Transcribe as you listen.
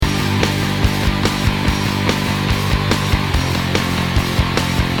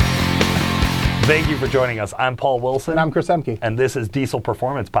Thank you for joining us. I'm Paul Wilson. And I'm Chris Emke. And this is Diesel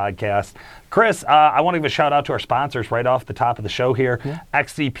Performance Podcast. Chris, I want to give a shout out to our sponsors right off the top of the show here. Yeah.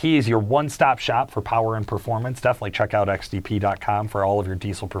 XDP is your one-stop shop for power and performance. Definitely check out xdp.com for all of your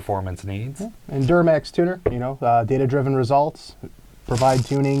diesel performance needs. Yeah. And Duramax Tuner, data-driven results, provide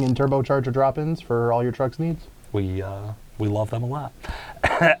tuning and turbocharger drop-ins for all your truck's needs. We love them a lot.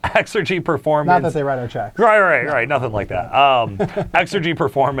 Exergy Performance. Not that they write our checks. Right. Nothing like that. Exergy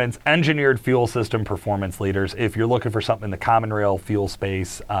Performance, engineered fuel system performance leaders. If you're looking for something in the common rail fuel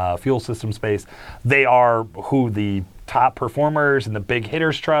system space, they are who the top performers and the big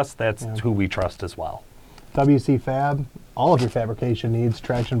hitters trust. That's who we trust as well. WC Fab, all of your fabrication needs,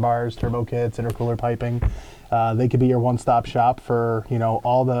 traction bars, turbo kits, intercooler piping. They could be your one-stop shop for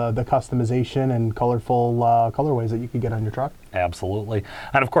all the customization and colorful colorways that you could get on your truck. Absolutely.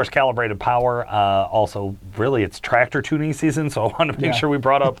 And of course, Calibrated Power. Also, really, it's tractor tuning season, so I wanted to make sure we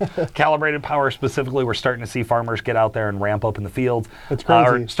brought up Calibrated Power specifically. We're starting to see farmers get out there and ramp up in the fields. It's crazy.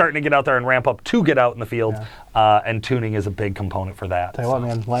 Or starting to get out there and ramp up to get out in the fields, and tuning is a big component for that. Tell you what,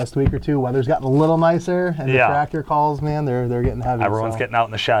 man, last week or two, weather's gotten a little nicer, and the tractor calls, man, they're getting heavy. Everyone's getting out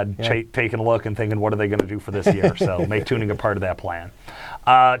in the shed, taking a look and thinking, what are they going to do for this year? So make tuning a part of that plan.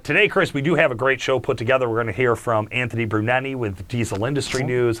 Today, Chris, we do have a great show put together. We're going to hear from Anthony Brunetti with Diesel Industry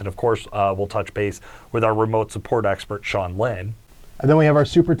News, and of course, we'll touch base with our remote support expert, Sean Lynn. And then we have our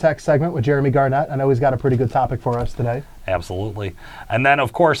Super Tech segment with Jeremy Garnett. I know he's got a pretty good topic for us today. Absolutely. And then,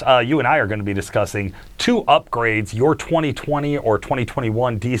 of course, you and I are going to be discussing 2 upgrades your 2020 or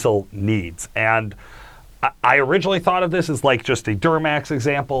 2021 diesel needs. And I originally thought of this as like just a Duramax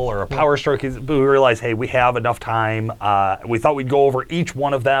example or a Power Stroke, but we realized, hey, we have enough time. We thought we'd go over each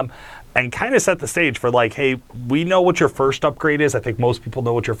one of them and kind of set the stage for like, hey, we know what your first upgrade is. I think most people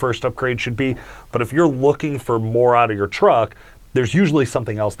know what your first upgrade should be. But if you're looking for more out of your truck, there's usually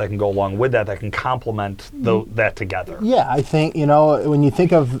something else that can go along with that can complement that together. Yeah, I think, when you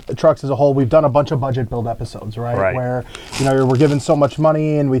think of trucks as a whole, we've done a bunch of budget build episodes, right? Where, we're given so much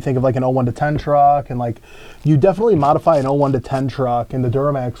money and we think of like an 01 to 10 truck, and like you definitely modify an 01 to 10 truck in the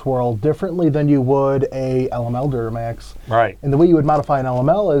Duramax world differently than you would a LML Duramax. Right. And the way you would modify an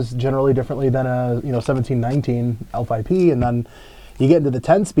LML is generally differently than a 1719 L5P, and then you get into the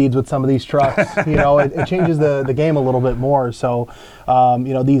 10 speeds with some of these trucks, it changes the game a little bit more. So,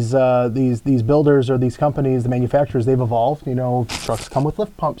 these builders or these companies, the manufacturers, they've evolved. Trucks come with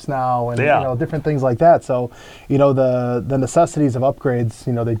lift pumps now, and different things like that. So, the necessities of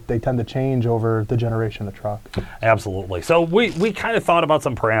upgrades, they tend to change over the generation of truck. Absolutely. So we kind of thought about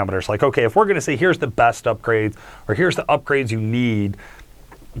some parameters, like, okay, if we're going to say here's the best upgrades or here's the upgrades you need,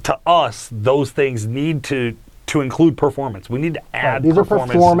 to us, those things need to include performance. We need to add these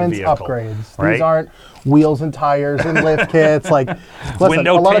performance are performance to the vehicle, upgrades. Right? These aren't wheels and tires and lift kits. Like, listen,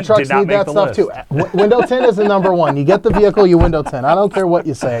 window a lot of tint trucks did not need make that the stuff list. too. Window tint is the number one. You get the vehicle, you window tint. I don't care what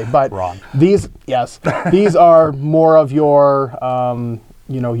you say, but Wrong. These are more of your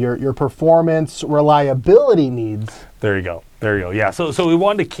your performance reliability needs. There you go. Yeah. So we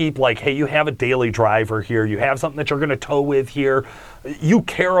wanted to keep like, hey, you have a daily driver here. You have something that you're going to tow with here. You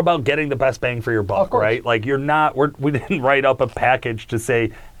care about getting the best bang for your buck, right? Like we didn't write up a package to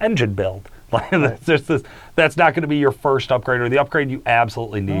say engine build. Like that's not going to be your first upgrade or the upgrade you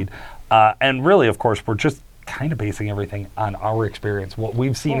absolutely need. And really, of course, we're just kind of basing everything on our experience, what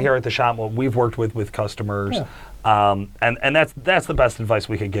we've seen here at the shop, what we've worked with customers. And that's the best advice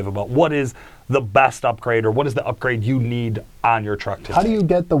we could give about what is the best upgrade or what is the upgrade you need on your truck today. How do you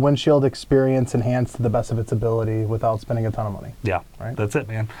get the windshield experience enhanced to the best of its ability without spending a ton of money? Yeah, right. That's it,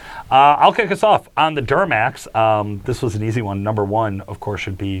 man. I'll kick us off on the Duramax. This was an easy one. Number one, of course,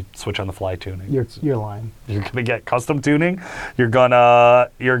 should be switch on the fly tuning. You're lying. You're gonna get custom tuning. You're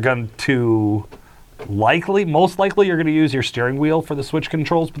going to most likely you're going to use your steering wheel for the switch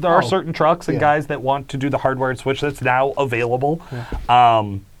controls, but there are certain trucks and guys that want to do the hardwired switch that's now available.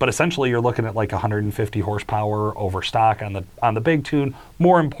 But essentially you're looking at like 150 horsepower over stock on the big tune.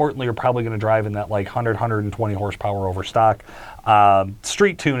 More importantly, you're probably going to drive in that like 120 horsepower over stock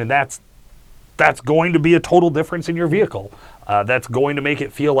street tune, and that's going to be a total difference in your vehicle. That's going to make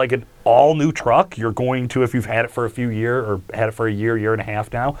it feel like an all-new truck. You're going to, if you've had it for a few years or had it for a year and a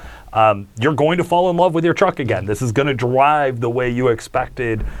half now, you're going to fall in love with your truck again. This is going to drive the way you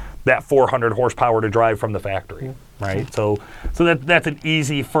expected that 400 horsepower to drive from the factory, right? So that's an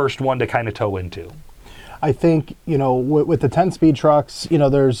easy first one to kind of tow into. I think, with the 10-speed trucks,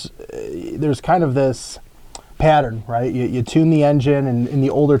 there's kind of this pattern, right? You tune the engine, and in the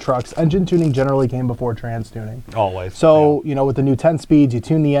older trucks, engine tuning generally came before trans tuning. Always. So, with the new 10 speeds, you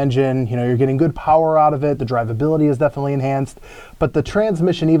tune the engine, you're getting good power out of it. The drivability is definitely enhanced. But the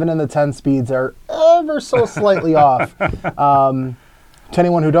transmission, even in the 10 speeds, are ever so slightly off. To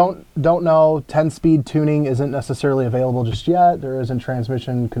anyone who don't know, 10-speed tuning isn't necessarily available just yet. There isn't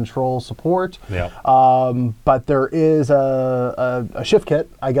transmission control support. Yeah. But there is a shift kit,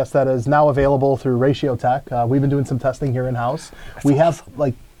 I guess, that is now available through Ratio Tech. We've been doing some testing here in-house. We have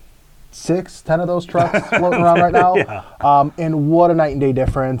like 10 of those trucks floating around right now. Yeah. And what a night and day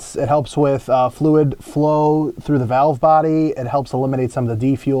difference. It helps with fluid flow through the valve body. It helps eliminate some of the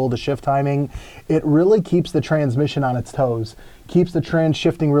defuel, the shift timing. It really keeps the transmission on its toes. Keeps the trans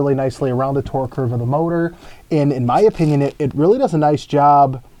shifting really nicely around the torque curve of the motor. And in my opinion, it really does a nice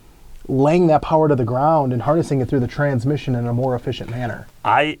job laying that power to the ground and harnessing it through the transmission in a more efficient manner.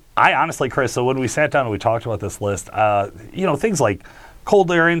 I honestly, Chris, so when we sat down and we talked about this list, things like cold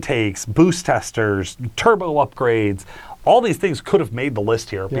air intakes, boost testers, turbo upgrades, all these things could have made the list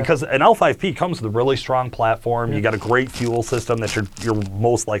here because an L5P comes with a really strong platform. You got a great fuel system that you're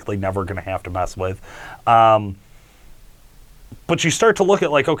most likely never going to have to mess with. But you start to look at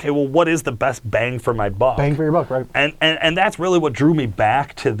okay, well, what is the best bang for my buck? Bang for your buck, right? And that's really what drew me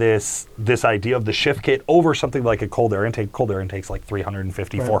back to this idea of the shift kit over something like a cold air intake. Cold air intake's like $350,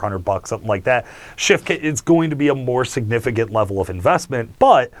 $400, something like that. Shift kit is going to be a more significant level of investment,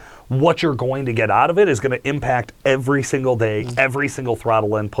 but what you're going to get out of it is going to impact every single day, every single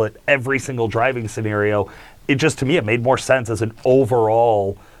throttle input, every single driving scenario. It just, to me, it made more sense as an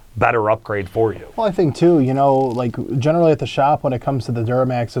overall better upgrade for you. Well, I think too, generally at the shop when it comes to the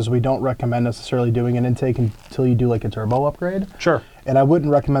Duramaxes, we don't recommend necessarily doing an intake until you do a turbo upgrade. Sure. And I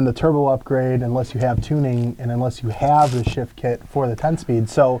wouldn't recommend the turbo upgrade unless you have tuning and unless you have the shift kit for the 10-speed.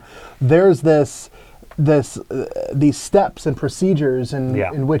 So there's these steps and procedures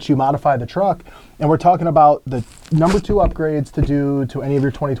in which you modify the truck. And we're talking about the number 2 upgrades to do to any of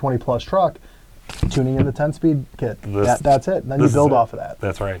your 2020 plus truck. Tuning in the 10-speed kit. That's it. And then you build off of that.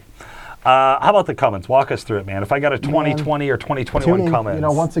 That's right. How about the Cummins? Walk us through it, man. If I got a 2020 or 2021 tuning, Cummins.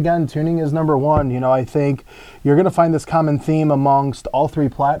 Once again, tuning is number one. I think you're going to find this common theme amongst all 3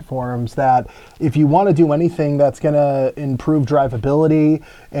 platforms that if you want to do anything that's going to improve drivability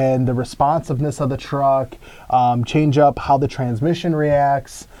and the responsiveness of the truck, change up how the transmission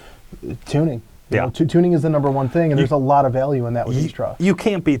reacts, tuning. Tuning is the number one thing, and there's a lot of value in that with these trucks. You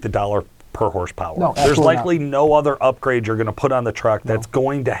can't beat the dollar per horsepower. No, there's likely no other upgrade you're going to put on the truck that's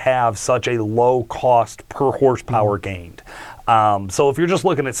going to have such a low cost per horsepower gained. So if you're just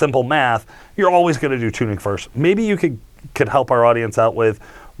looking at simple math, you're always going to do tuning first. Maybe you could help our audience out with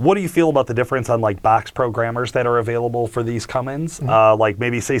what do you feel about the difference on box programmers that are available for these Cummins?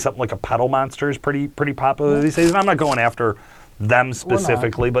 Maybe say something like a Pedal Monster is pretty popular these days. And I'm not going after them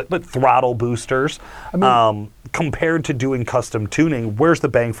specifically, but throttle boosters. Compared to doing custom tuning, where's the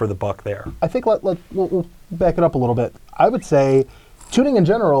bang for the buck there? I think we'll back it up a little bit. I would say tuning in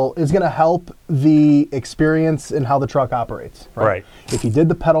general is going to help the experience in how the truck operates. Right. If you did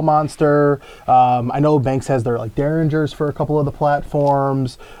the Pedal Monster, I know Banks has their Derringers for a couple of the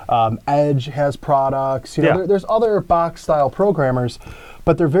platforms. Edge has products. There's other box style programmers,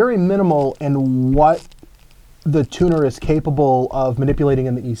 but they're very minimal in what the tuner is capable of manipulating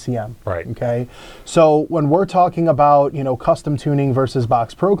in the ECM. Right. Okay. So when we're talking about, custom tuning versus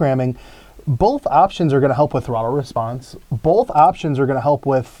box programming, both options are going to help with throttle response. Both options are going to help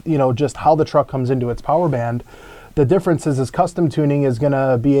with, just how the truck comes into its power band. The difference is custom tuning is going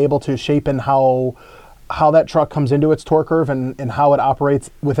to be able to shape in how that truck comes into its torque curve and how it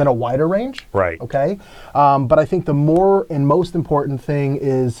operates within a wider range. Right. Okay. But I think the more and most important thing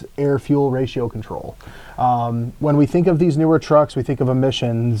is air-fuel ratio control. When we think of these newer trucks, we think of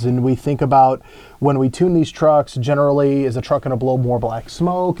emissions, and we think about when we tune these trucks, generally, is a truck going to blow more black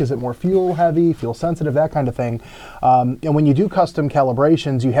smoke? Is it more fuel heavy, fuel sensitive, that kind of thing? And when you do custom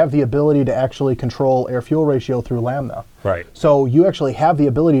calibrations, you have the ability to actually control air-fuel ratio through Lambda. Right. So you actually have the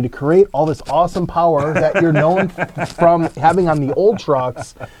ability to create all this awesome power that you're known from having on the old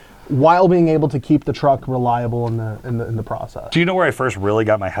trucks, while being able to keep the truck reliable in the process. Do you know where I first really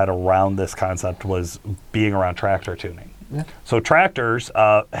got my head around this concept was being around tractor tuning? Yeah. So tractors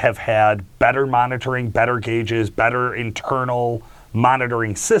have had better monitoring, better gauges, better internal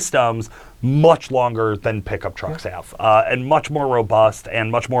monitoring systems much longer than pickup trucks have, and much more robust and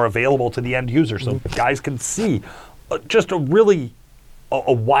much more available to the end user. So guys can see just a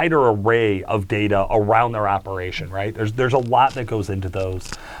wider array of data around their operation, right? There's a lot that goes into those.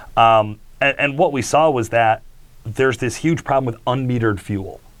 And what we saw was that there's this huge problem with unmetered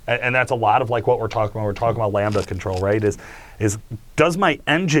fuel. And that's a lot of like what we're talking about. We're talking about lambda control, right? Is does my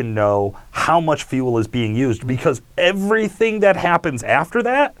engine know how much fuel is being used? Because everything that happens after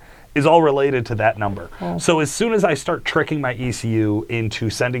that is all related to that number. Oh. So as soon as I start tricking my ECU into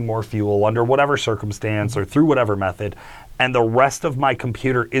sending more fuel under whatever circumstance or through whatever method, and the rest of my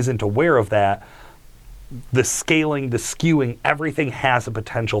computer isn't aware of that, the scaling, the skewing, everything has a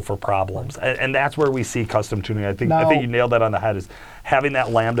potential for problems. And that's where we see custom tuning. I think you nailed that on the head, is having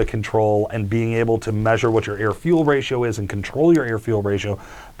that lambda control and being able to measure what your air-fuel ratio is and control your air-fuel ratio.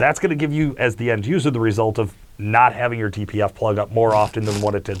 That's going to give you, as the end user, the result of not having your DPF plug up more often than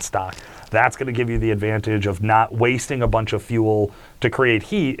what it did stock. That's going to give you the advantage of not wasting a bunch of fuel to create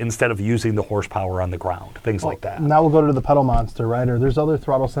heat instead of using the horsepower on the ground, things like that. Now we'll go to the pedal monster, right? Or there's other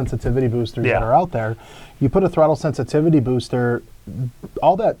throttle sensitivity boosters that are out there. You put a throttle sensitivity booster,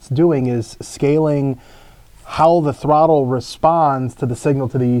 all that's doing is scaling how the throttle responds to the signal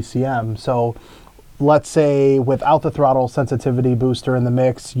to the ECM. So let's say without the throttle sensitivity booster in the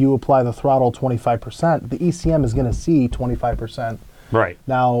mix, you apply the throttle 25%, the ECM is going to see 25%. Right.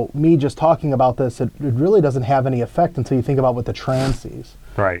 Now, me just talking about this, it really doesn't have any effect until you think about what the trans sees.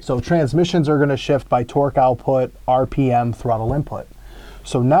 Right. So transmissions are going to shift by torque output, RPM, throttle input.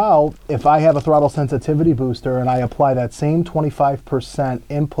 So now, if I have a throttle sensitivity booster and I apply that same 25%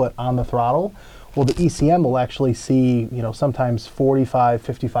 input on the throttle, well, the ECM will actually see, sometimes 45,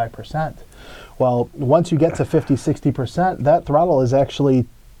 55%. Well, once you get to 50, 60%, that throttle is actually,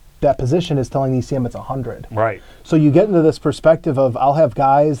 that position is telling ECM it's 100. Right. So you get into this perspective of, I'll have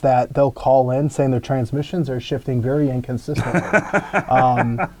guys that they'll call in saying their transmissions are shifting very inconsistently.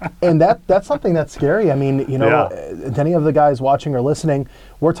 And that's something that's scary. I mean, to any of the guys watching or listening,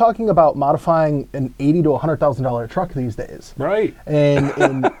 we're talking about modifying an $80,000 to $100,000 truck these days. Right.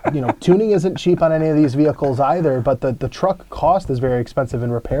 And tuning isn't cheap on any of these vehicles either, but the truck cost is very expensive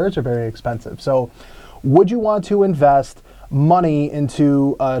and repairs are very expensive. So would you want to invest money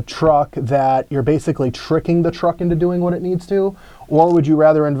into a truck that you're basically tricking the truck into doing what it needs to? Or would you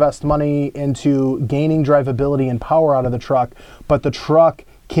rather invest money into gaining drivability and power out of the truck, but the truck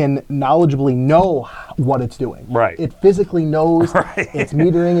can knowledgeably know what it's doing? Right. It physically knows it's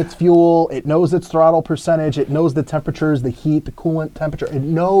metering its fuel, it knows its throttle percentage, it knows the temperatures, the heat, the coolant temperature, it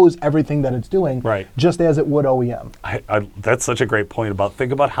knows everything that it's doing, just as it would OEM. That's such a great point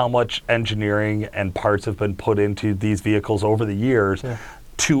think about how much engineering and parts have been put into these vehicles over the years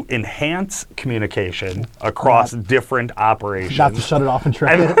to enhance communication across different operations. Not to shut it off and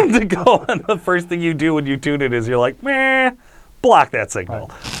track it. And to go, and the first thing you do when you tune it is you're like, meh, block that signal.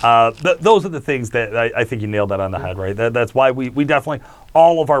 Those are the things that I think you nailed that on the head, right? That's why we definitely,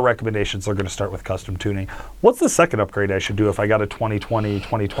 all of our recommendations are going to start with custom tuning. What's the second upgrade I should do if I got a 2020,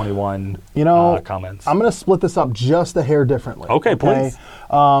 2021 Cummins? I'm going to split this up just a hair differently. Okay, please.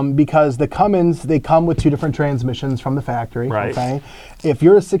 Because the Cummins, they come with two different transmissions from the factory. Right. Okay. If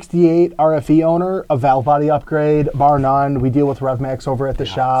you're a 68 RFE owner, a valve body upgrade, bar none. We deal with RevMax over at the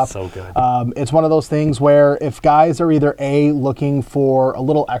shop. So good. It's one of those things where if guys are either looking for a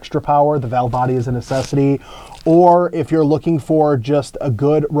little extra power, the valve body is a necessity, or if you're looking for just a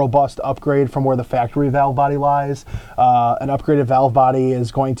good, robust upgrade from where the factory valve body lies, an upgraded valve body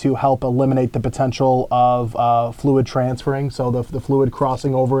is going to help eliminate the potential of fluid transferring, so the fluid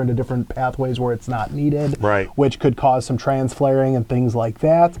crossing over into different pathways where it's not needed, which could cause some trans flaring and things like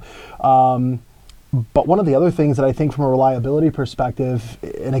that. But one of the other things that I think from a reliability perspective,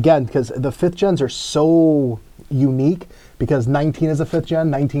 and again, because the fifth gens are so unique, because 19 is a fifth gen,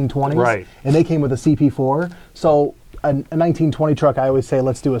 1920s, and they came with a CP4. So a 1920 truck, I always say,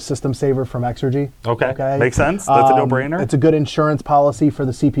 let's do a system saver from Exergy. Okay. Makes sense. That's a no-brainer. It's a good insurance policy for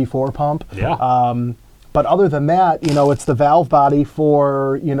the CP4 pump. Yeah. But other than that, it's the valve body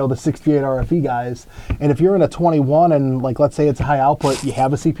for, the 68 RFE guys. And if you're in a 21 and, let's say it's a high output, you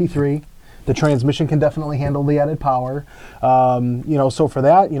have a CP3. The transmission can definitely handle the added power. So for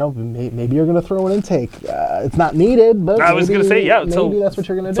that, maybe you're going to throw an intake. It's not needed, but I was going to say, maybe that's what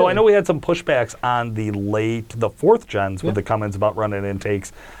you're going to do. So I know we had some pushbacks on the fourth gens with the Cummins about running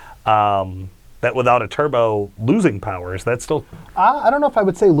intakes. That without a turbo losing power, is that still? I don't know if I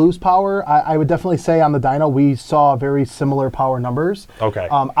would say lose power. I would definitely say on the dyno we saw very similar power numbers. Okay.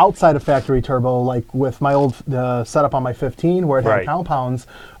 Outside of factory turbo, like with my old setup on my 15 where it had compounds,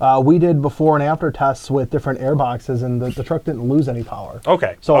 we did before and after tests with different air boxes, and the truck didn't lose any power.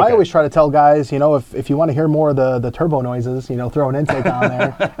 Okay. So I always try to tell guys, if you want to hear more of the turbo noises, throw an intake on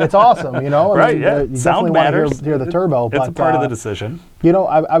there. It's awesome, Right. You Sound definitely matters. want to hear the turbo. It's a part of the decision. You know,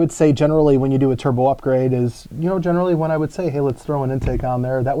 I would say generally when you do a turbo upgrade is, you know, generally when I would say, hey, let's throw an intake on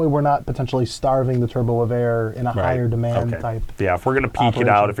there. That way we're not potentially starving the turbo of air in a higher demand type. Yeah, if we're going to peak it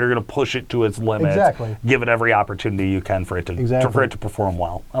out, if you're going to push it to its limits, give it every opportunity you can for it to perform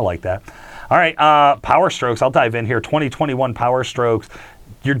well. I like that. All right, Power Strokes. I'll dive in here. 2021 Power Strokes.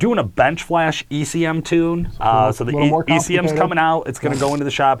 You're doing a bench flash ECM tune. So the ECM's coming out. It's going to go into the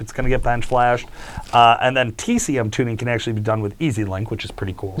shop. It's going to get bench flashed. And then TCM tuning can actually be done with EasyLink, which is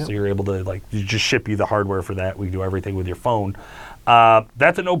pretty cool. So you're able to, like, just ship you the hardware for that. We can do everything with your phone.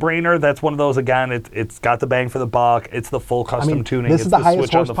 That's a no-brainer. That's one of those, again, it's got the bang for the buck. It's the full custom tuning. This is the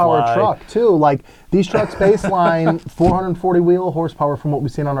highest horsepower truck, too. Like, these trucks baseline 440 wheel horsepower from what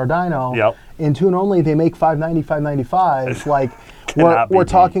we've seen on our dyno. Yep. In tune only, they make 590, 595. Like, we're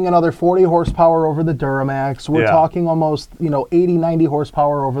talking another 40 horsepower over the Duramax. We're talking almost, 80, 90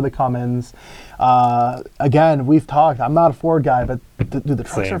 horsepower over the Cummins. Again, we've talked. I'm not a Ford guy, but the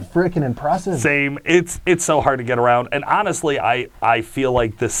trucks are freaking impressive. Same. It's so hard to get around. And honestly, I feel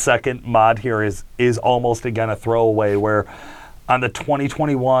like the second mod here is almost, again, a throwaway where on the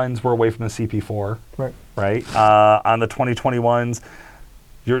 2021s, we're away from the CP4. Right? On the 2021s,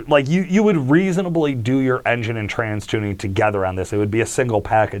 you're like you would reasonably do your engine and trans tuning together on this. It would be a single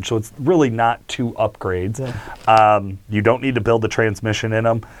package, so it's really not two upgrades. You don't need to build the transmission in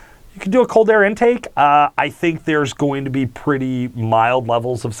them. You can do a cold air intake. I think there's going to be pretty mild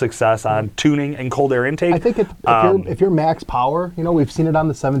levels of success on tuning and cold air intake. I think if you're max power, we've seen it on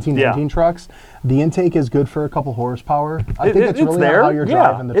the 1719 trucks. The intake is good for a couple horsepower. I think it's really there. How you're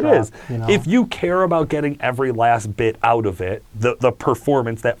driving the truck. It is. If you care about getting every last bit out of it, the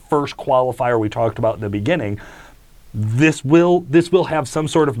performance, that first qualifier we talked about in the beginning, this will have some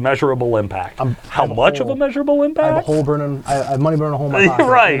sort of measurable impact. How much of a measurable impact? I have money burning a hole in my pocket.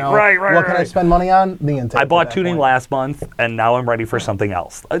 Right. What can I spend money on? The intake. I bought tuning last month, and now I'm ready for something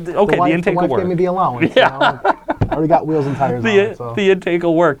else. The intake will work. The wife gave me the allowance. I already got wheels and tires on it. So. The intake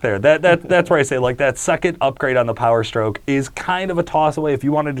will work there. That's where I say, like, that second upgrade on the Power Stroke is kind of a toss away. If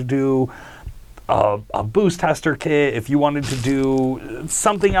you wanted to do a boost tester kit, if you wanted to do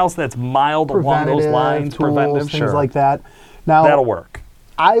something else that's mild along those lines, preventative, things like that. Now, that'll work.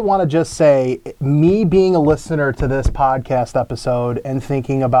 I want to just say, me being a listener to this podcast episode and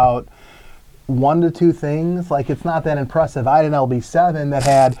thinking about one to two things, like, it's not that impressive. I had an LB7 that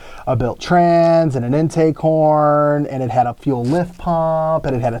had a built trans and an intake horn, and it had a fuel lift pump,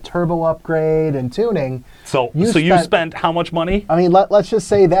 and it had a turbo upgrade and tuning. So you spent how much money? I mean, let's just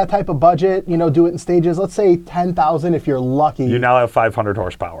say that type of budget, do it in stages. Let's say $10,000 if you're lucky. You now have 500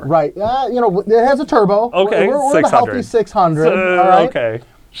 horsepower. Right. It has a turbo. Okay, we're the healthy 600. All right? Okay.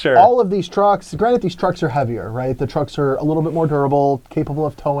 Sure. All of these trucks, granted, these trucks are heavier, right? The trucks are a little bit more durable, capable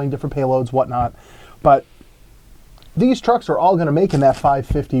of towing different payloads, whatnot. But these trucks are all going to make in that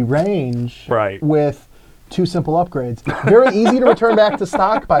 550 range with two simple upgrades. Very easy to return back to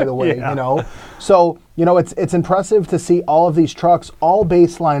stock, by the way, So, it's impressive to see all of these trucks, all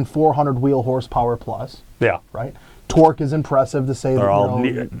baseline 400 wheel horsepower plus. Yeah. Right? Torque is impressive to say. They're all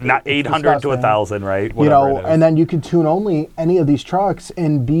not 800 to 1,000, right? And then you can tune only any of these trucks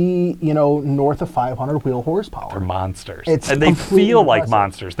and be, north of 500 wheel horsepower. They're monsters. And they feel like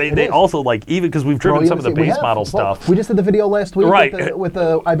monsters. They also, like, even because we've driven some of the base model stuff. We just did the video last week with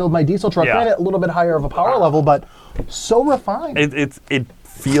the I Build My Diesel truck. Granted, a little bit higher of a power level, but so refined. It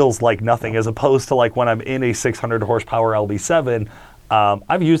feels like nothing, as opposed to, like, when I'm in a 600 horsepower LB7,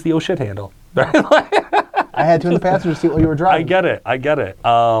 I've used the handle. I had to in the passenger seat while you were driving. I get it.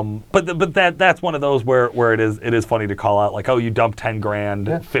 But that's one of those where it is funny to call out, like, oh, you dump 10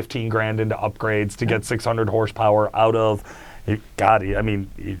 grand, 15 grand into upgrades to get 600 horsepower out of. God, I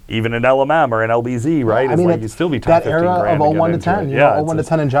mean, even an LMM or an LBZ, right? I mean, like, you still be 10, 15 grand. That era of 01 to 10, 01 to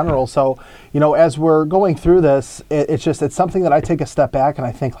 10 in general. So, as we're going through this, it's something that I take a step back and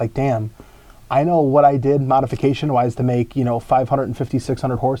I think, like, damn, I know what I did modification-wise to make, 550,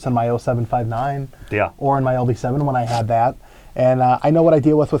 600 horse in my 0759 or in my LB7 when I had that. And I know what I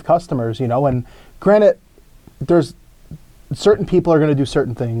deal with customers, and granted, there's certain people are going to do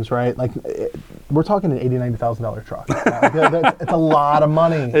certain things, right? Like, we're talking an $80,000, $90,000 truck. It's a lot of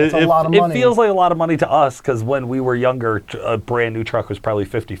money. It's a lot of money. It feels like a lot of money to us because when we were younger, a brand new truck was probably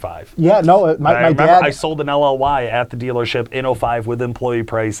 $55,000. Yeah, no, my dad. I sold an LLY at the dealership in 05 with employee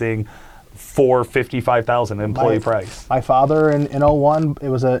pricing for $55,000 employee price. My father in 01, it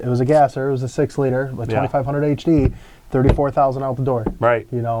was a gasser. It was a 6-liter with 2500 HD. $34,000 out the door. Right.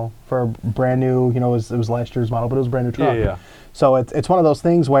 For a brand new, it was last year's model, but it was a brand new truck. Yeah. So it's one of those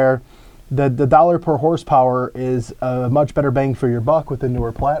things where the dollar per horsepower is a much better bang for your buck with the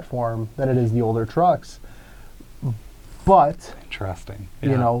newer platform than it is the older trucks. But interesting.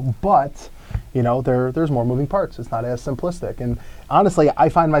 You know, there's more moving parts. It's not as simplistic. And honestly, I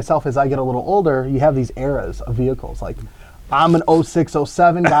find myself as I get a little older, you have these eras of vehicles. Like, I'm an 06,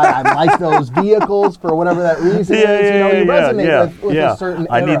 07 guy. I like those vehicles for whatever that reason is. You resonate with a certain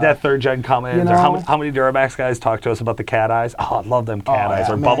era. I need that third gen Cummins. Or how many Duramax guys talk to us about the cat eyes? Oh, I love them cat eyes.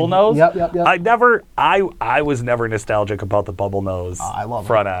 Or man. Bubble nose. Yep. I was never nostalgic about the bubble nose I love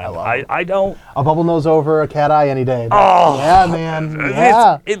front it. end. I don't. A bubble nose over a cat eye any day. Oh. Yeah, man.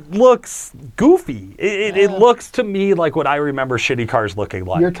 Yeah. It looks goofy. It looks to me like what I remember shitty cars looking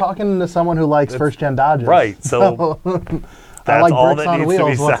like. You're talking to someone who likes first gen Dodges. Right. So that's like all that on needs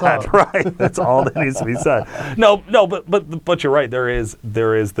wheels. to be said. Right. That's all that needs to be said. No, but you're right. There is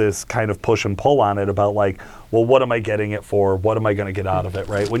this kind of push and pull on it about like, well, what am I getting it for? What am I going to get out of it?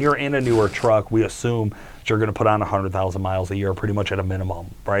 Right. When you're in a newer truck, we assume that you're going to put on 100,000 miles a year, pretty much at a minimum,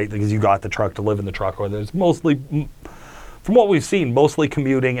 right? Because you got the truck to live in the truck, or there's mostly, from what we've seen, mostly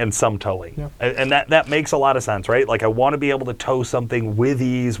commuting and some towing. Yeah. And that makes a lot of sense, right? Like, I want to be able to tow something with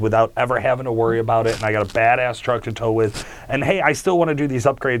ease without ever having to worry about it, and I got a badass truck to tow with. And hey, I still want to do these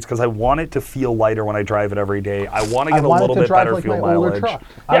upgrades because I want it to feel lighter when I drive it every day. I want to get a little bit better fuel mileage. Yeah.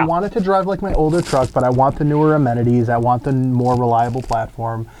 I want it to drive like my older truck, but I want the newer amenities. I want the more reliable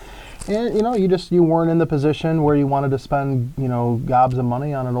platform. And you weren't in the position where you wanted to spend gobs of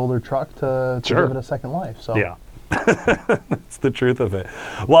money on an older truck to give it a second life. So yeah. That's the truth of it.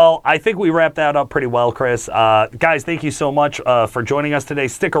 Well, I think we wrapped that up pretty well, Chris. Guys, thank you so much for joining us today.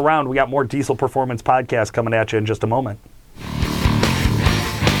 Stick around. We got more Diesel Performance Podcast coming at you in just a moment.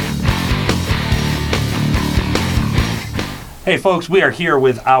 Hey, folks, we are here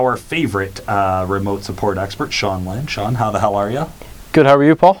with our favorite remote support expert, Sean Lynn. Sean, how the hell are you? Good. How are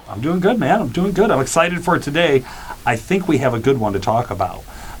you, Paul? I'm doing good, man. I'm doing good. I'm excited for today. I think we have a good one to talk about.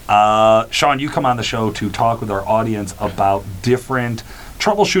 Sean, you come on the show to talk with our audience about different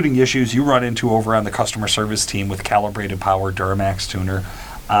troubleshooting issues you run into over on the customer service team with Calibrated Power Duramax Tuner.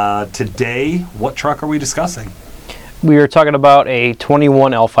 Today, what truck are we discussing? We are talking about a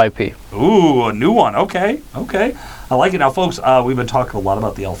 21 L5P. Ooh, a new one. Okay. I like it. Now, folks, we've been talking a lot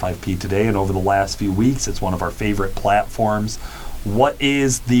about the L5P today, and over the last few weeks, it's one of our favorite platforms. What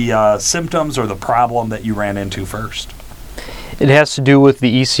is the symptoms or the problem that you ran into first? It has to do with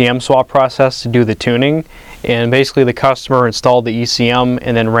the ECM swap process to do the tuning, and basically the customer installed the ECM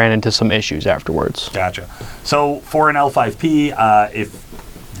and then ran into some issues afterwards. Gotcha. So for an L5P, if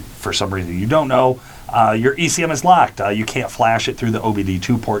for some reason you don't know, your ECM is locked. You can't flash it through the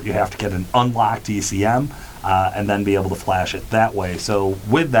OBD2 port. You have to get an unlocked ECM and then be able to flash it that way. So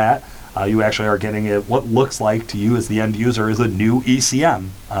with that, you actually are getting what looks like to you as the end user is a new ECM.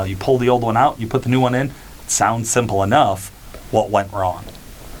 You pull the old one out, you put the new one in. It sounds simple enough. What went wrong?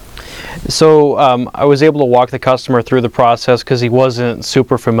 So I was able to walk the customer through the process because he wasn't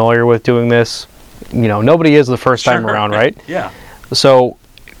super familiar with doing this. Nobody is the first time around, right? Yeah. So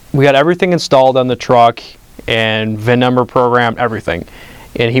we got everything installed on the truck and VIN number programmed, everything.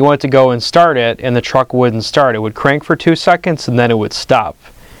 And he went to go and start it, and the truck wouldn't start. It would crank for 2 seconds, and then it would stop.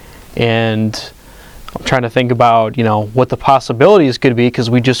 And I'm trying to think about, what the possibilities could be because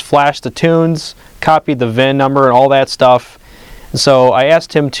we just flashed the tunes, copied the VIN number and all that stuff. So I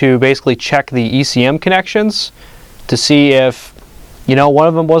asked him to basically check the ECM connections to see if, one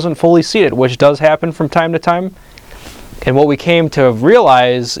of them wasn't fully seated, which does happen from time to time. And what we came to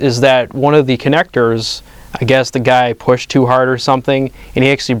realize is that one of the connectors, I guess the guy pushed too hard or something, and he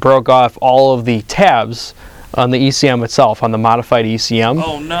actually broke off all of the tabs on the ECM itself, on the modified ECM.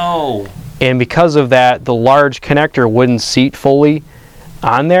 Oh, no. And because of that, the large connector wouldn't seat fully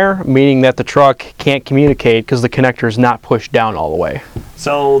on there, meaning that the truck can't communicate because the connector is not pushed down all the way.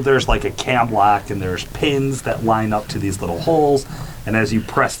 So there's like a cam lock and there's pins that line up to these little holes, and as you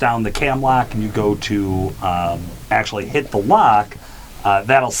press down the cam lock and you go to actually hit the lock,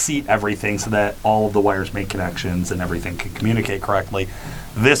 that'll seat everything so that all of the wires make connections and everything can communicate correctly.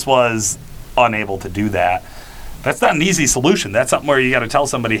 This was unable to do that. That's not an easy solution. That's something where you got to tell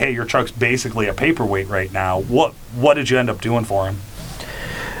somebody, hey, your truck's basically a paperweight right now. What did you end up doing for him?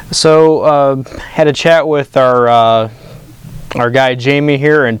 So had a chat with our guy Jamie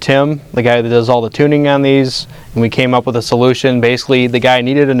here and Tim, the guy that does all the tuning on these, and we came up with a solution. Basically, the guy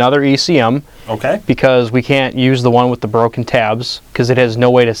needed another ECM. Okay. Because we can't use the one with the broken tabs because it has no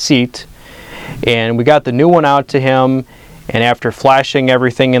way to seat. And we got the new one out to him, and after flashing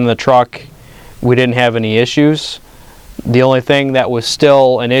everything in the truck, we didn't have any issues. The only thing that was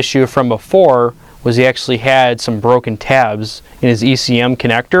still an issue from before was he actually had some broken tabs in his ECM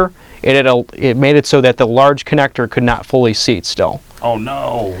connector. It made it so that the large connector could not fully seat still. Oh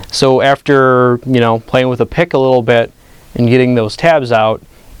no. So after, playing with a pick a little bit, and getting those tabs out,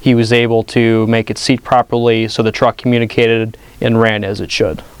 he was able to make it seat properly so the truck communicated and ran as it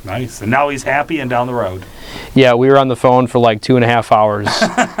should. Nice. And now he's happy and down the road. Yeah, we were on the phone for like 2.5 hours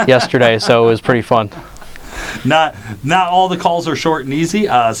yesterday, so it was pretty fun. Not all the calls are short and easy.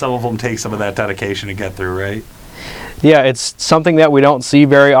 Some of them take some of that dedication to get through, right? Yeah, it's something that we don't see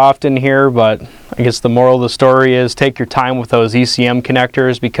very often here, but I guess the moral of the story is take your time with those ECM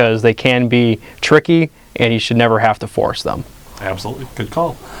connectors because they can be tricky and you should never have to force them. Absolutely. Good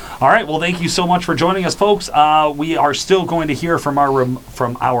call. All right. Well, thank you so much for joining us, folks. We are still going to hear from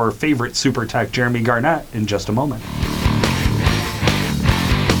our favorite super tech, Jeremy Garnett, in just a moment.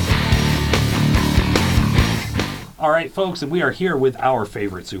 All right, folks, and we are here with our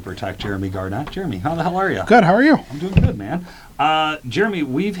favorite super tech, Jeremy Garnett. Jeremy, how the hell are you? Good. How are you? I'm doing good, man. Jeremy,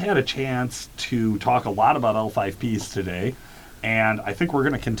 we've had a chance to talk a lot about L5Ps today, and I think we're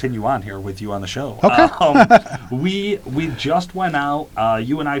going to continue on here with you on the show. Okay. We just went out.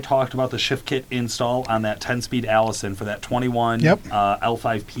 You and I talked about the shift kit install on that 10-speed Allison for that 21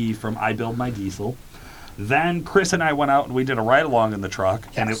 L5P from I Build My Diesel. Then Chris and I went out and we did a ride-along in the truck,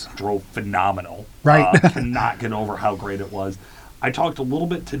 and it drove phenomenal. Right. Cannot get over how great it was. I talked a little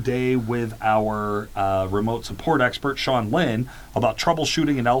bit today with our remote support expert, Sean Lynn, about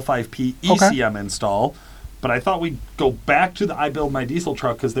troubleshooting an L5P ECM install. But I thought we'd go back to the I Build My Diesel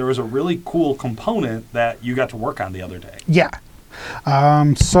truck because there was a really cool component that you got to work on the other day. Yeah.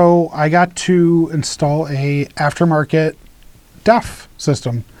 So I got to install a aftermarket DEF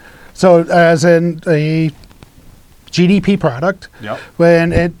system. So as in a GDP product. Yep.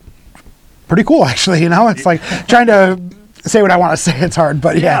 When it pretty cool actually, it's like trying to say what I want to say, it's hard,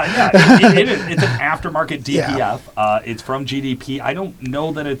 but yeah. It's an aftermarket DPF. Yeah. It's from GDP. I don't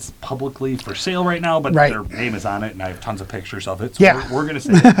know that it's publicly for sale right now, but their name is on it, and I have tons of pictures of it, so we're going to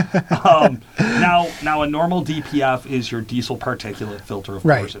say it. Now, a normal DPF is your diesel particulate filter, of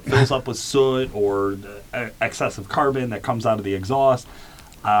course. It fills up with soot or excessive carbon that comes out of the exhaust.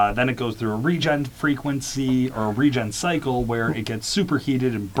 Then it goes through a regen frequency or a regen cycle where it gets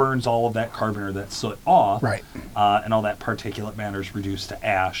superheated and burns all of that carbon or that soot off. Right. And all that particulate matter is reduced to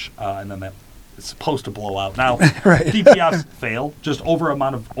ash, and then that is supposed to blow out. Now, DPFs fail just over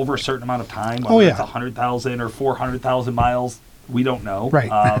a certain amount of time. Whether it's 100,000 or 400,000 miles, we don't know.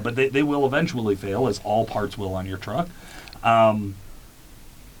 Right. But they will eventually fail, as all parts will on your truck.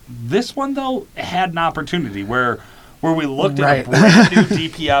 This one, though, had an opportunity where we looked at a brand new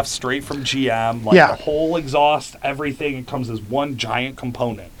DPF straight from GM, the whole exhaust, everything. It comes as one giant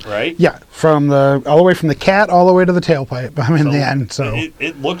component, right? Yeah, all the way from the cat all the way to the tailpipe. The end. So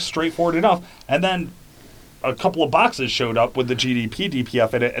it looks straightforward enough, and then a couple of boxes showed up with the GDP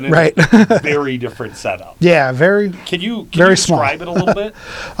DPF in it, and it's a very different setup. Yeah, very. Can you very describe small. it a little bit?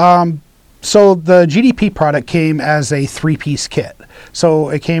 So the GDP product came as a 3-piece kit. So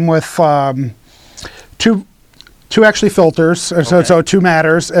it came with two actually filters, so 2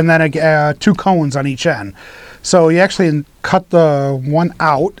 matters, and then 2 cones on each end. So you actually cut the one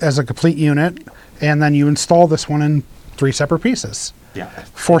out as a complete unit, and then you install this one in 3 separate pieces. Yeah.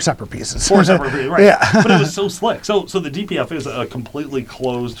 4 separate pieces. 4 separate pieces, right. Yeah. But it was so slick. So the DPF is a completely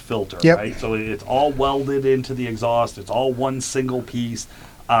closed filter, right? So it's all welded into the exhaust. It's all one single piece.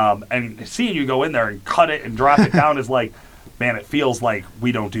 And seeing you go in there and cut it and drop it down is like, man, it feels like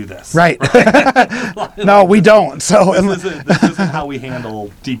we don't do this. Right. No, we don't. So this isn't how we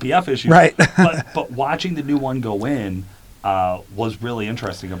handle DPF issues. Right. But watching the new one go in was really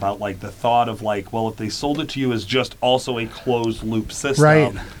interesting about the thought of if they sold it to you as just also a closed loop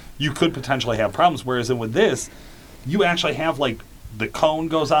system, you could potentially have problems. Whereas with this, you actually have the cone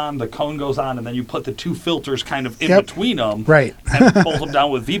goes on, and then you put the 2 filters kind of in between them, and bolt them down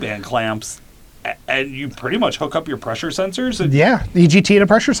with V-band clamps. And you pretty much hook up your pressure sensors. And EGT and a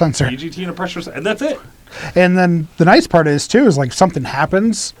pressure sensor. And that's it. And then the nice part is, too, is something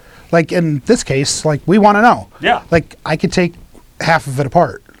happens. In this case, we want to know. Yeah. I could take half of it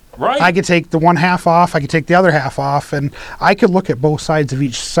apart. Right. I could take the one half off. I could take the other half off. And I could look at both sides of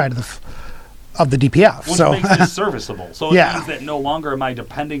each side of the DPF. Which makes it serviceable. So it means that no longer am I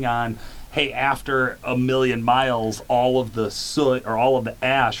depending on, hey, after 1,000,000 miles, all of the soot or all of the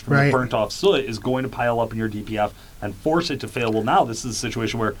ash from the burnt off soot is going to pile up in your DPF and force it to fail. Well, now this is a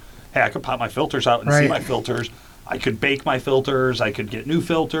situation where, hey, I could pop my filters out and see my filters. I could bake my filters. I could get new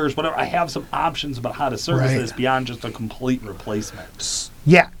filters, whatever. I have some options about how to service this beyond just a complete replacement.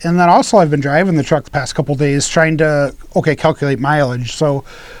 Yeah, and then also I've been driving the truck the past couple of days trying to, calculate mileage. So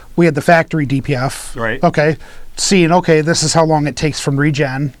we had the factory DPF. Right. Okay, seeing, this is how long it takes from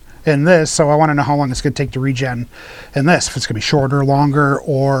regen in this, so I want to know how long it's going to take to regen in this, if it's going to be shorter, longer,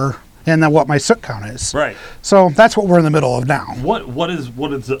 or and then what my soot count is. Right. So that's what we're in the middle of now. What is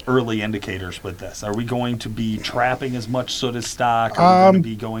the early indicators with this? Are we going to be trapping as much soot as stock? Are we going to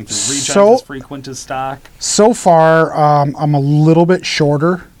be going through regens as frequent as stock? So far, I'm a little bit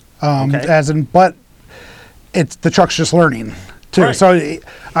shorter, Okay. but the truck's just learning too. Right. So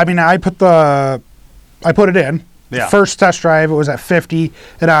I mean, I put it in. Yeah. First test drive, it was at 50.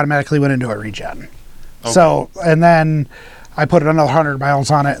 It automatically went into a regen. Okay. So, and then I put another 100 miles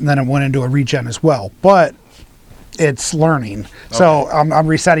on it, and then it went into a regen as well. But it's learning. Okay. So I'm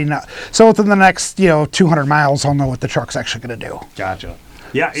resetting that. So within the next 200 miles, I'll know what the truck's actually going to do. Gotcha.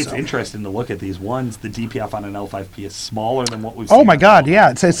 Yeah, it's interesting to look at these ones. The DPF on an L5P is smaller than what we've seen. Oh my God!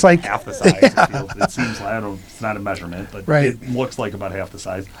 Yeah, it's like half the size. Yeah. It seems like it's not a measurement, but it looks like about half the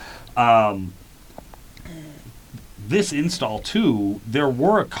size. This install too, there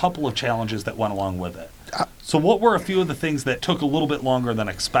were a couple of challenges that went along with it. So what were a few of the things that took a little bit longer than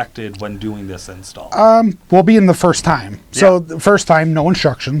expected when doing this install? Well, being the first time. So the first time, no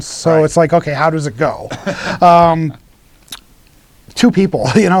instructions. So It's like, okay, how does it go? Two people,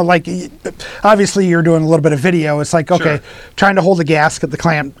 like obviously you're doing a little bit of video. It's like, okay, trying to hold the gasket, the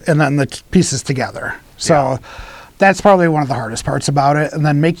clamp, and then the pieces together. So that's probably one of the hardest parts about it. And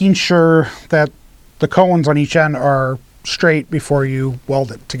then making sure that the cones on each end are straight before you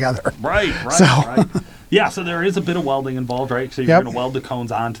weld it together. Right. Yeah, so there is a bit of welding involved, right? So you're going to weld the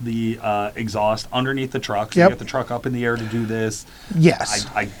cones onto the exhaust underneath the truck. So you get the truck up in the air to do this. Yes.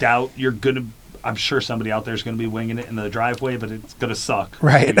 I doubt you're going to, I'm sure somebody out there is going to be winging it in the driveway, but it's going to suck.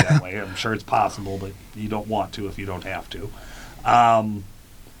 Right. That way. I'm sure it's possible, but you don't want to if you don't have to.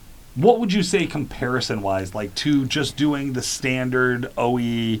 What would you say comparison-wise, like to just doing the standard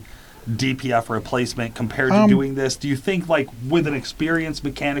OE DPF replacement compared to doing this? Do you think, like, with an experienced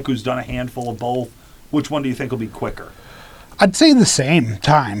mechanic who's done a handful of both, which one do you think will be quicker? I'd say the same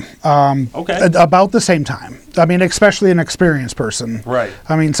time. Okay. About the same time. I mean, especially an experienced person. Right.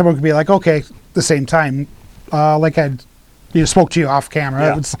 I mean, someone could be like, okay, the same time. Like I spoke to you off camera.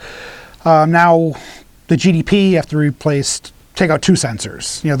 Yeah. It's, now, the GDP, you have to take out 2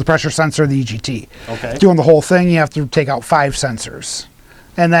 sensors. The pressure sensor, the EGT. Okay. Doing the whole thing, you have to take out 5 sensors.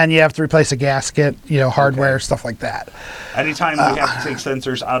 And then you have to replace a gasket, hardware, stuff like that. Anytime we have to take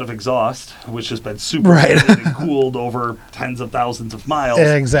sensors out of exhaust, which has been super and cooled over tens of thousands of miles,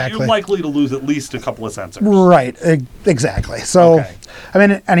 you're likely to lose at least a couple of sensors. Right, exactly. So, I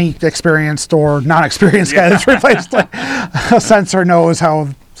mean, any experienced or non-experienced guy that's replaced a sensor knows how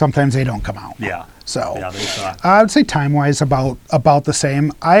sometimes they don't come out. Yeah. So, they suck. I would say time-wise about the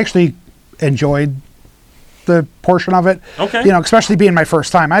same. I actually enjoyed the portion of it. Okay. Especially being my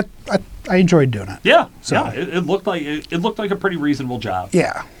first time, I enjoyed doing it. Yeah. So. Yeah. It looked like a pretty reasonable job.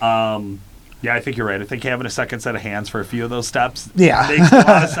 Yeah. Yeah, I think you're right. I think having a second set of hands for a few of those steps makes a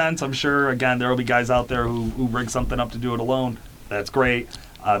lot of sense. I'm sure, again, there will be guys out there who rig something up to do it alone. That's great.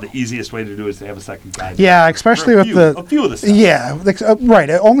 The easiest way to do it is to have a second guy. Yeah, especially with a few of the steps. Yeah, right.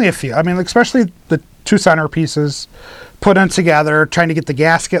 Only a few. I mean, especially the 2 center pieces put in together, trying to get the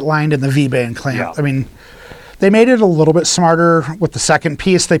gasket lined and the V-band clamp. Yeah. I mean, they made it a little bit smarter with the second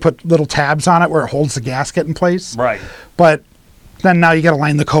piece. They put little tabs on it where it holds the gasket in place. Right. But then now you got to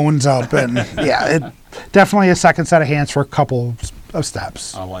line the cones up, and it definitely a second set of hands for a couple of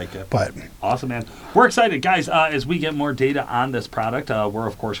steps. I like it. But awesome, man. We're excited, guys. As we get more data on this product, we're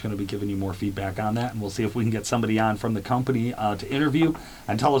of course going to be giving you more feedback on that, and we'll see if we can get somebody on from the company to interview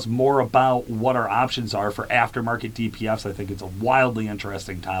and tell us more about what our options are for aftermarket DPFs. I think it's a wildly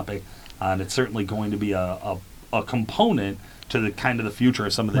interesting topic, and it's certainly going to be a component to the kind of the future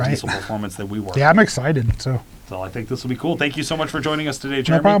of some of the diesel performance that we work. Yeah, I'm excited. So I think this will be cool. Thank you so much for joining us today,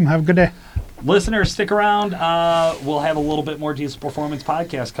 Jeremy. No problem. Have a good day. Listeners, stick around. We'll have a little bit more Diesel Performance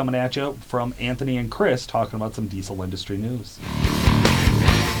podcast coming at you from Anthony and Chris talking about some diesel industry news.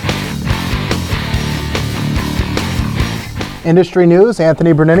 Industry news,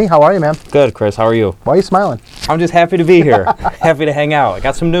 Anthony Bernini. How are you, man? Good, Chris. How are you? Why are you smiling? I'm just happy to be here. Happy to hang out. I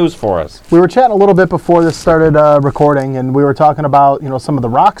got some news for us. We were chatting a little bit before this started recording, and we were talking about some of the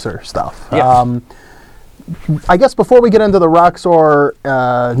Roxor stuff. Yeah. I guess before we get into the Roxor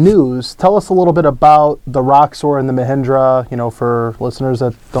news, tell us a little bit about the Roxor and the Mahindra, for listeners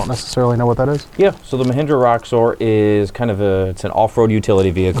that don't necessarily know what that is. Yeah, so the Mahindra Roxor is kind of it's an off-road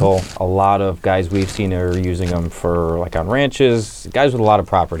utility vehicle. A lot of guys we've seen are using them for, like, on ranches, guys with a lot of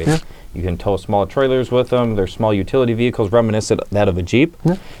property. Yeah. You can tow small trailers with them. They're small utility vehicles reminiscent of that of a Jeep.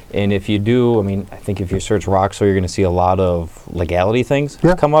 Yeah. And if you do, I think if you search Roxor, you're going to see a lot of legality things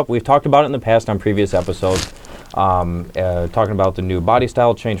come up. We've talked about it in the past on previous episodes, talking about the new body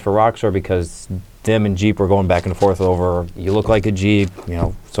style change for Roxor because them and Jeep were going back and forth over, you look like a Jeep,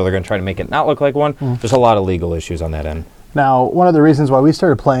 so they're going to try to make it not look like one. There's a lot of legal issues on that end. Now, one of the reasons why we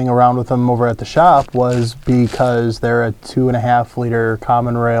started playing around with them over at the shop was because they're a 2.5-liter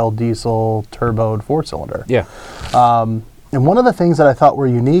common rail diesel turboed 4-cylinder. Yeah. And one of the things that I thought were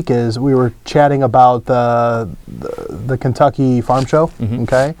unique is we were chatting about the Kentucky Farm Show,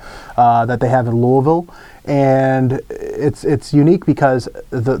 okay, that they have in Louisville. And it's unique because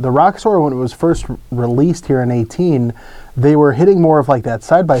the Roxor, when it was first released here in 2018, they were hitting more of like that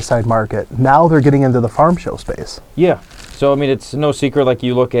side-by-side market. Now they're getting into the farm show space. Yeah. So, I mean, it's no secret, like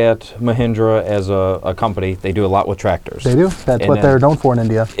you look at Mahindra as a company, they do a lot with tractors. They do. That's what they're known for in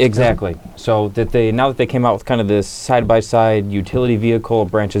India. Exactly. So now that they came out with kind of this side-by-side utility vehicle,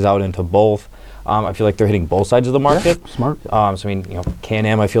 branches out into both, I feel like they're hitting both sides of the market. Yeah, smart. So, I mean,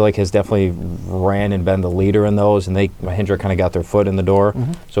 Can-Am, I feel like, has definitely ran and been the leader in those, and Mahindra kind of got their foot in the door.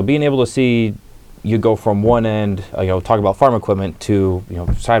 So being able to see you go from one end, talk about farm equipment, to,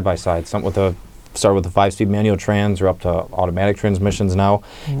 side-by-side, something with start with the 5-speed manual trans or up to automatic transmissions now.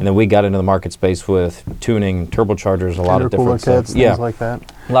 And then we got into the market space with tuning, turbochargers, a lot of different stuff. Kits, things like that.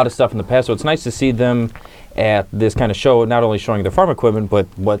 A lot of stuff in the past. So it's nice to see them at this kind of show, not only showing their farm equipment, but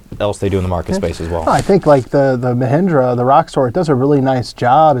what else they do in the market space as well. I think like the Mahindra, the Roxor, it does a really nice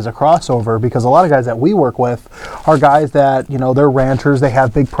job as a crossover, because a lot of guys that we work with are guys that, they're ranchers, they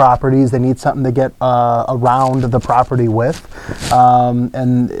have big properties, they need something to get around the property with,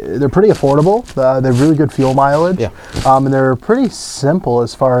 and they're pretty affordable. They're really good fuel mileage, and they're pretty simple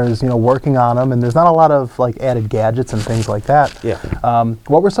as far as working on them, and there's not a lot of like added gadgets and things like that.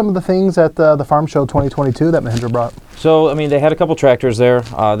 What were some of the things at the Farm Show 2022 that Mahindra brought? So, I mean, they had a couple tractors there.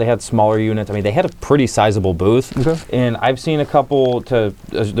 They had smaller units. I mean, they had a pretty sizable booth. And I've seen a couple, to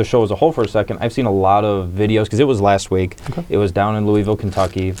the show as a whole for a second, I've seen a lot of videos, because it was last week. It was down in Louisville,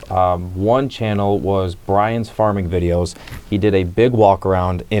 Kentucky. One channel was Brian's Farming Videos. He did a big walk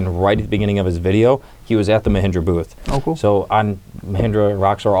around, and right at the beginning of his video, he was at the Mahindra booth. Oh, cool. So on Mahindra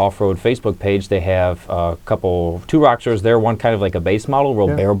Roxor Off-Road Facebook page, they have two Roxors there, one kind of like a base model,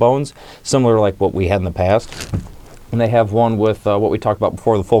 real bare bones, similar to like what we had in the past. And they have one with what we talked about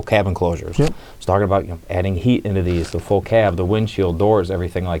before, the full cab enclosures. It's talking about adding heat into these, the full cab, the windshield, doors,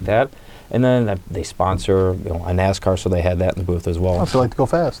 everything like that. And then they sponsor a NASCAR, so they had that in the booth as well. Oh, so they like to go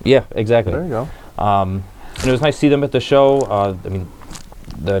fast. Yeah, exactly. There you go. And it was nice to see them at the show. I mean,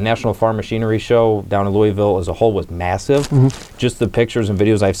 the National Farm Machinery Show down in Louisville as a whole was massive. Just the pictures and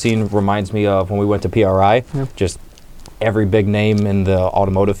videos I've seen reminds me of when we went to PRI. Just every big name in the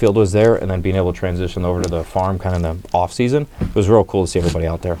automotive field was there, and then being able to transition over to the farm kind of in the off season, it was real cool to see everybody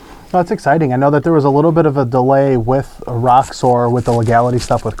out there. That's exciting. I know that there was a little bit of a delay with Roxor with the legality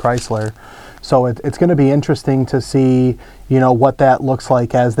stuff with Chrysler. So it's going to be interesting to see, what that looks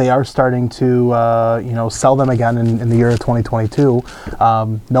like as they are starting to, sell them again in the year of 2022.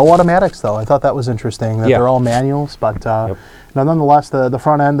 No automatics, though. I thought that was interesting, that they're all manuals. But nonetheless, the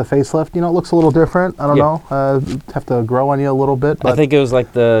front end, the facelift, it looks a little different. I don't know. Have to grow on you a little bit. But I think it was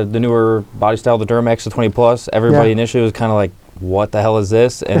like the newer body style, the Duramax, the 20 Plus. Everybody initially was kind of like, what the hell is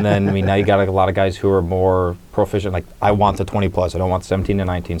this? And then, I mean, now you got a lot of guys who are more proficient, like, I want the 20 plus, I don't want the 17 to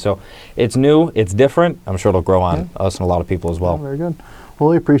 19. So it's new, it's different. I'm sure it'll grow on us and a lot of people as well. Very good. Well,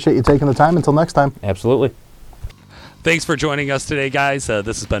 we appreciate you taking the time. Until next time. Absolutely. Thanks for joining us today, guys. This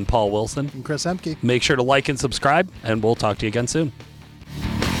has been Paul Wilson. And Chris Emke. Make sure to like and subscribe, and we'll talk to you again soon.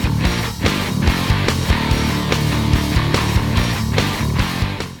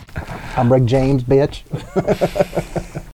 I'm Rick James, bitch.